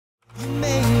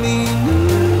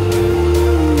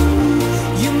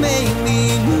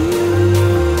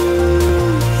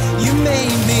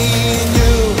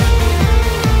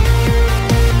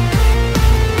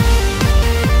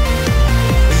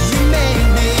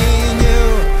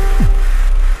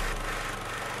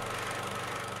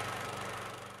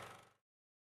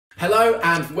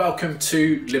and welcome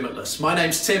to Limitless. My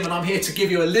name's Tim and I'm here to give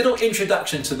you a little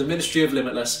introduction to the ministry of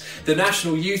Limitless, the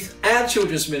national youth and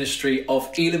children's ministry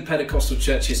of Elim Pentecostal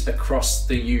churches across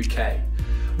the UK.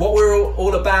 What we're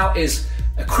all about is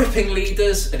equipping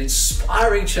leaders and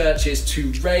inspiring churches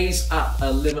to raise up a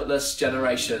limitless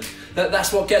generation.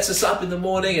 That's what gets us up in the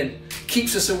morning and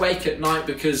keeps us awake at night,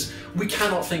 because we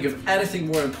cannot think of anything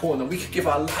more important that we could give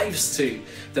our lives to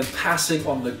than passing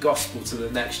on the gospel to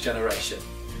the next generation.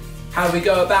 How do we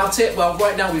go about it? Well,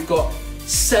 right now we've got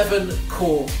 7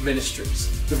 core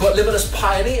ministries. We've got Limitless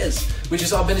Pioneers, which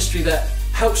is our ministry that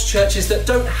helps churches that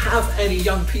don't have any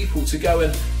young people to go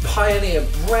and pioneer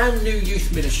brand new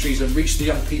youth ministries and reach the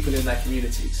young people in their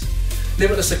communities.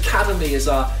 Limitless Academy is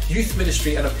our youth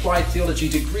ministry and applied theology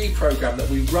degree program that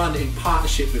we run in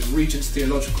partnership with Regent's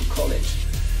Theological College.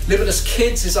 Limitless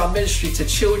Kids is our ministry to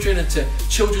children and to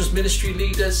children's ministry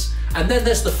leaders. And then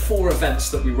there's the 4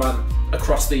 events that we run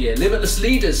across the year. Limitless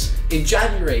Leaders in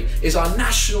January is our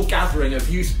national gathering of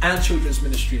youth and children's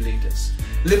ministry leaders.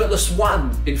 Limitless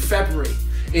One in February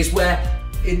is where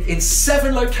in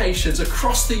 7 locations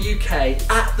across the UK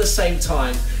at the same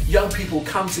time, young people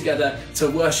come together to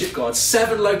worship God.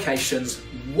 7 locations,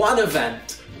 1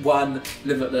 event, 1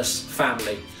 Limitless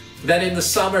family. Then in the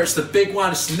summer, it's the big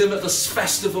one, it's Limitless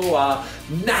Festival, our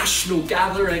national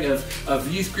gathering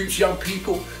of youth groups, young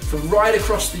people from right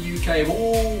across the UK, of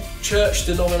all church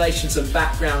denominations and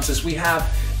backgrounds, as we have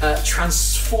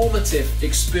transformative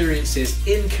experiences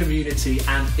in community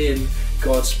and in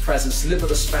God's presence.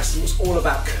 Limitless Festival is all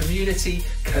about community,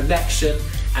 connection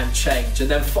and change.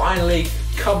 And then finally,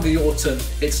 come the autumn,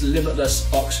 it's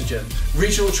Limitless Oxygen.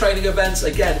 Regional training events,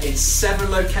 again, in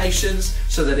 7 locations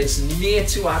so that it's near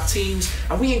to our teams.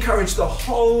 And we encourage the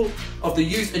whole of the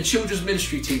youth and children's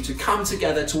ministry team to come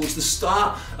together towards the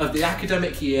start of the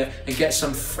academic year and get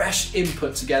some fresh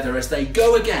input together as they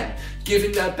go again,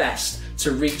 giving their best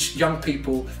to reach young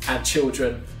people and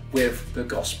children with the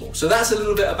gospel. So that's a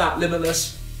little bit about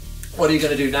Limitless. What are you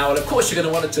going to do now? Well, of course, you're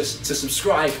going to want to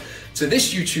subscribe to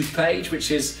this YouTube page,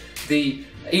 which is the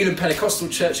Elim Pentecostal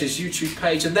Church's YouTube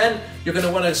page, and then you're going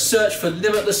to want to search for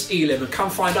Limitless Elim and come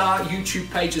find our YouTube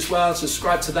page as well and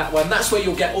subscribe to that one. That's where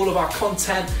you'll get all of our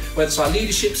content, whether it's our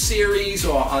leadership series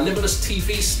or our Limitless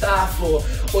TV stuff or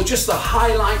just the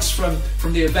highlights from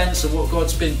the events and what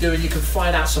God's been doing. You can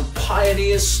find out some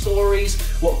pioneers' stories,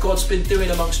 what God's been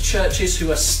doing amongst churches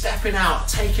who are stepping out,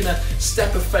 taking a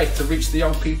step of faith to reach the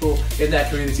young people in their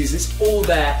communities. It's all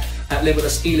there at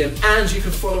Limitless Elim, and you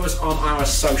can follow us on our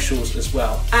socials as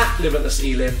well, at Limitless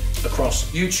Elim, across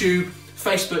YouTube,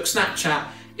 Facebook, Snapchat,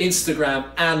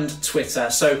 Instagram and Twitter.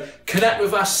 So connect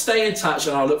with us, stay in touch,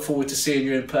 and I'll look forward to seeing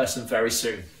you in person very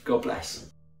soon. God bless.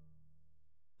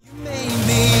 You made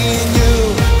me new.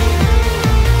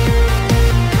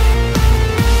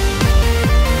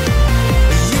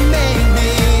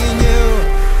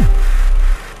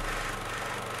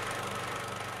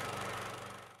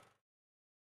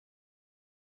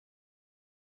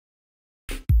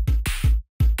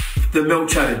 The milk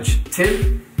challenge.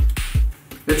 Tim,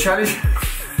 the challenge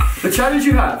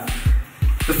you have.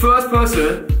 The first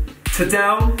person to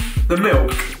down the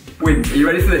milk wins. Are you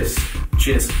ready for this?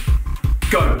 Cheers.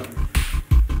 Go.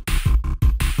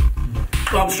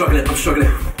 Oh, I'm struggling.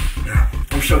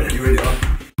 You really are.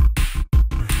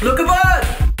 Look at that!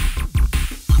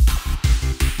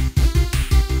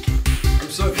 I'm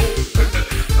so full.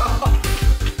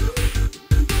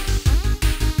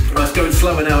 It's going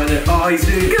slower now, isn't it? Oh, he's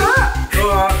doing it. Look at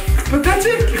that!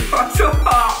 Pathetic! Stupid.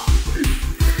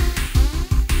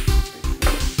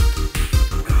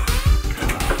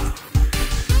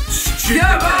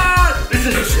 Yeah, man!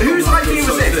 Whose idea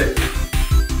was this?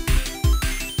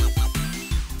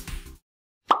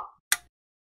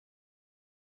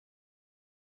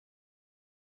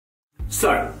 So,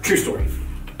 true story.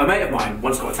 A mate of mine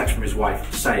once got a text from his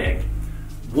wife saying,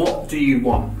 "What do you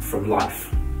want from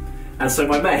life?" And so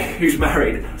my mate, who's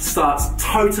married, starts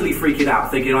totally freaking out,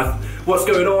 thinking, what's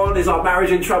going on? Is our marriage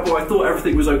in trouble? I thought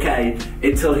everything was okay,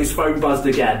 until his phone buzzed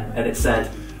again and it said,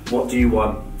 "What do you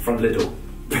want from Lidl?"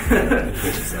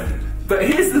 But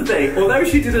here's the thing, although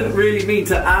she didn't really mean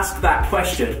to ask that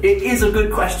question, it is a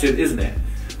good question, isn't it?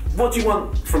 What do you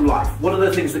want from life? What are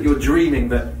the things that you're dreaming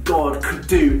that God could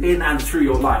do in and through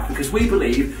your life? Because we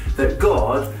believe that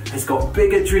God has got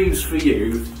bigger dreams for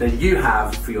you than you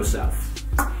have for yourself.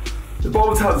 The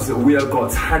Bible tells us that we are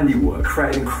God's handiwork,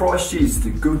 created in Christ Jesus to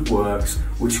do good works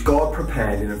which God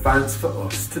prepared in advance for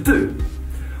us to do.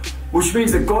 Which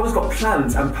means that God has got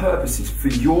plans and purposes for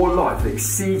your life that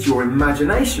exceed your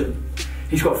imagination.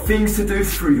 He's got things to do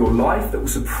through your life that will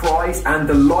surprise and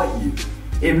delight you.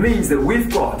 It means that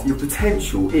with God, your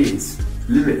potential is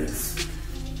limitless.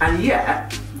 And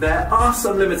yet, there are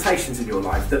some limitations in your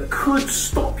life that could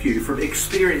stop you from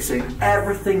experiencing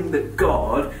everything that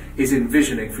God is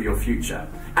envisioning for your future.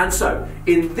 And so,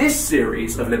 in this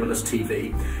series of Limitless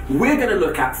TV, we're going to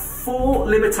look at 4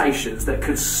 limitations that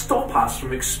could stop us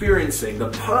from experiencing the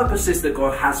purposes that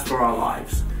God has for our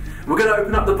lives. We're going to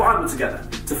open up the Bible together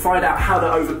to find out how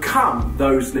to overcome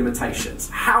those limitations,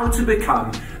 how to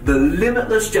become the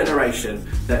limitless generation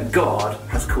that God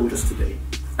has called us to be.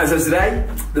 And so today,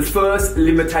 the first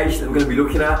limitation that we're going to be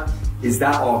looking at is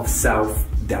that of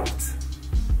self-doubt.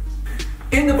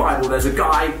 In the Bible, there's a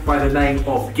guy by the name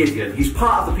of Gideon. He's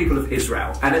part of the people of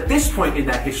Israel. And at this point in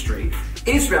their history,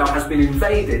 Israel has been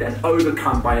invaded and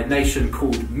overcome by a nation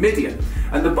called Midian.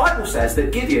 And the Bible says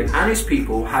that Gideon and his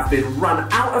people have been run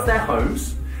out of their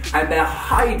homes and they're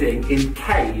hiding in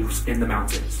caves in the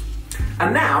mountains.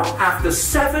 And now, after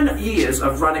 7 years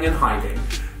of running and hiding,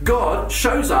 God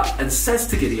shows up and says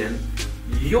to Gideon,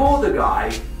 "You're the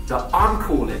guy that I'm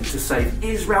calling to save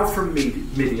Israel from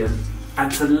Midian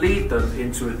and to lead them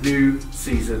into a new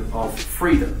season of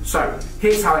freedom." So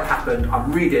here's how it happened.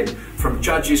 I'm reading from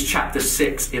Judges chapter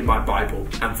 6 in my Bible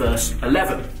and verse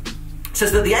 11. It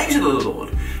says that the angel of the Lord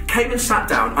came and sat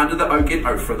down under the oak in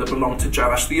Alford that belonged to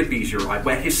Joash the Abiezrite,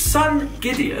 where his son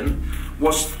Gideon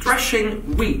was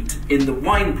threshing wheat in the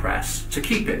winepress to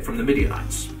keep it from the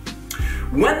Midianites.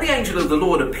 When the angel of the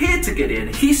Lord appeared to Gideon,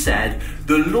 he said,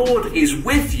 "The Lord is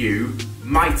with you,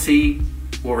 mighty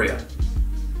warrior."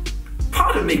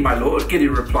 "Pardon me, my lord,"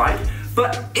 Gideon replied,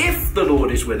 "but if the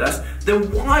Lord is with us,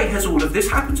 then why has all of this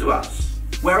happened to us?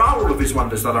 Where are all of his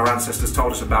wonders that our ancestors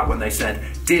told us about when they said,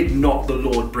 'Did not the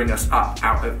Lord bring us up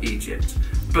out of Egypt?'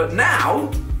 But now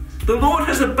the Lord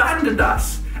has abandoned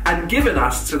us and given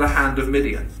us to the hand of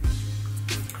Midian."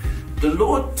 The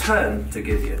Lord turned to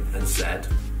Gideon and said,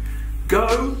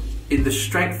 "Go in the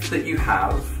strength that you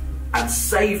have and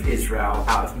save Israel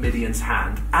out of Midian's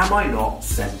hand. Am I not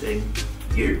sending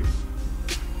you?"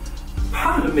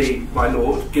 "Pardon me, my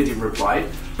lord," Gideon replied,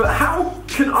 "but how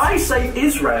can I save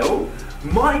Israel?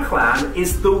 My clan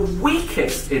is the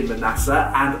weakest in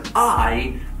Manasseh and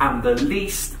I am the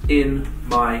least in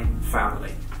my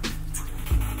family."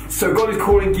 So God is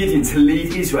calling Gideon to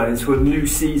lead Israel into a new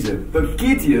season. But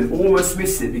Gideon almost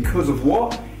missed it because of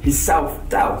what? His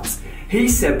self-doubt. He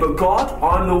said, "But God,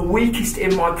 I'm the weakest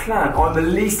in my clan. I'm the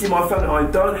least in my family. I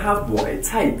don't have what it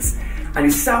takes." And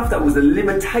his self-doubt was a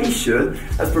limitation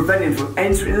that's preventing him from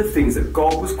entering the things that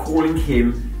God was calling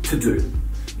him to do.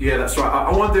 Yeah, that's right.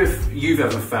 I wonder if you've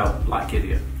ever felt like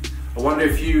Gideon. I wonder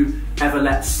if you ever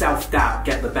let self-doubt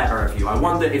get the better of you. I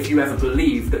wonder if you ever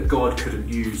believed that God couldn't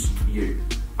use you.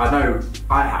 I know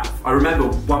I have. I remember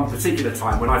one particular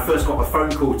time when I first got a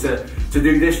phone call to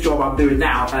do this job I'm doing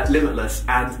now at Limitless,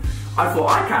 and I thought,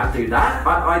 I can't do that.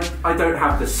 I don't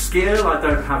have the skill, I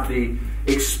don't have the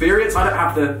experience, I don't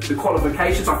have the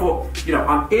qualifications. I thought,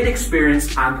 I'm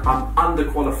inexperienced and I'm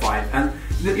underqualified. And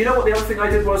you know what the other thing I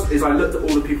did is I looked at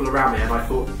all the people around me and I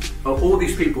thought, all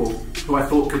these people who I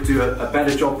thought could do a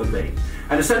better job than me.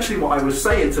 And essentially what I was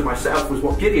saying to myself was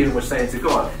what Gideon was saying to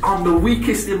God. I'm the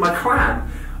weakest in my clan.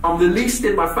 I'm the least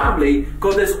in my family.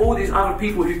 God, there's all these other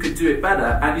people who could do it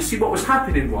better. And you see what was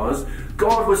happening was,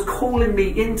 God was calling me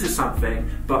into something,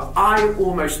 but I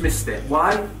almost missed it.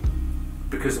 Why?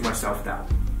 Because of my self-doubt.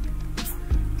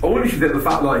 I wonder if you think the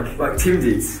fact like Tim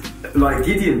did, like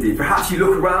Gideon did. Perhaps you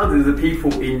look around at the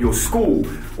people in your school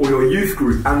or your youth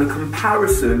group and the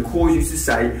comparison caused you to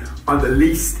say, I'm the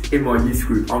least in my youth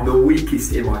group, I'm the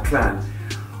weakest in my clan.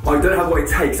 I don't have what it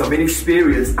takes, I'm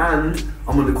inexperienced and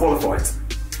I'm underqualified.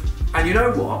 And you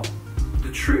know what?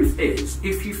 The truth is,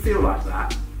 if you feel like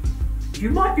that, you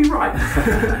might be right.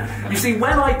 You see,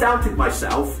 when I doubted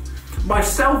myself, my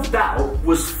self-doubt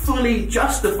was fully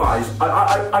justified.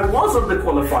 I was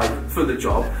underqualified for the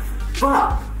job,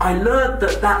 but I learned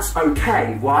that that's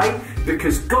okay. Why?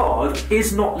 Because God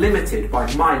is not limited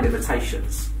by my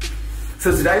limitations.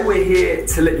 So today we're here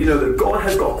to let you know that God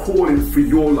has got a calling for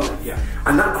your life. Yeah.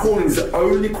 And that calling is the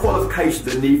only qualification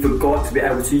that need for God to be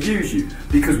able to use you.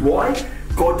 Because why?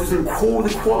 God doesn't call the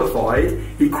qualified,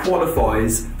 He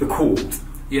qualifies the called.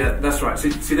 Yeah, that's right.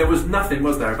 See, there was nothing,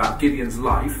 was there, about Gideon's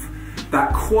life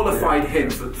that qualified him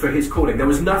for his calling. There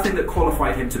was nothing that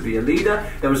qualified him to be a leader.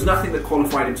 There was nothing that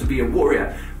qualified him to be a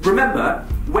warrior. Remember,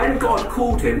 when God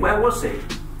called him, where was he?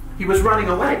 He was running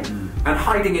away and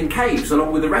hiding in caves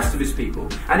along with the rest of his people.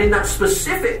 And in that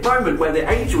specific moment where the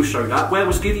angel showed up, where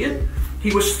was Gideon?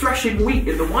 He was threshing wheat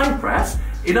in the winepress.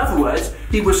 In other words,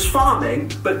 he was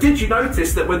farming. But did you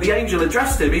notice that when the angel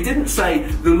addressed him, he didn't say,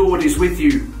 "The Lord is with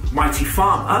you, mighty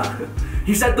farmer."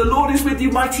 He said, "The Lord is with you,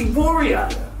 mighty warrior."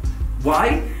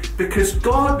 Why? Because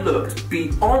God looked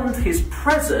beyond his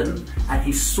present and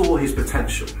he saw his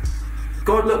potential.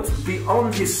 God looked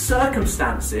beyond his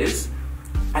circumstances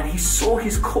and he saw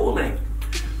his calling.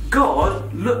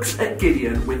 God looks at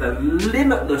Gideon with a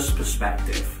limitless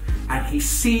perspective and he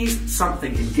sees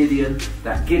something in Gideon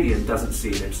that Gideon doesn't see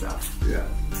in himself. Yeah.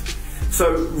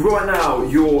 So right now,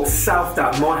 your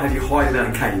self-doubt might have you hiding out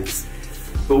in caves.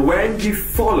 But when you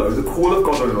follow the call of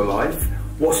God on your life,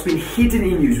 what's been hidden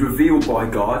in you is revealed by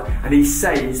God, and he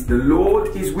says, the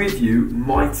Lord is with you,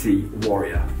 mighty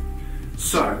warrior.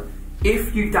 So,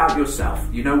 if you doubt yourself,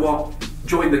 you know what?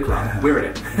 Join the club, we're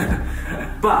in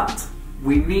it. But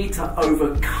we need to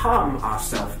overcome our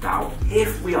self-doubt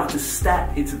if we are to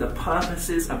step into the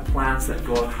purposes and plans that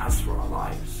God has for our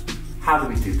lives. How do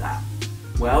we do that?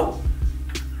 Well,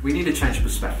 we need to change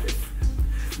perspective.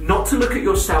 Not to look at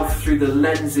yourself through the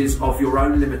lenses of your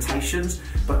own limitations,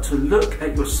 but to look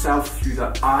at yourself through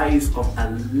the eyes of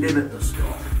a limitless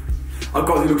God. A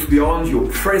God who looks beyond your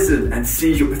present and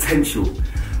sees your potential,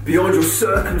 beyond your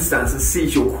circumstance and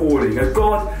sees your calling. A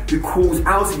God who calls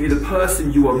out of you the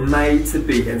person you are made to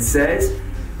be and says,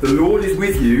 the Lord is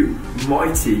with you,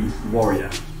 mighty warrior.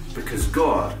 Because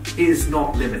God is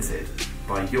not limited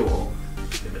by your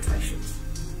limitations.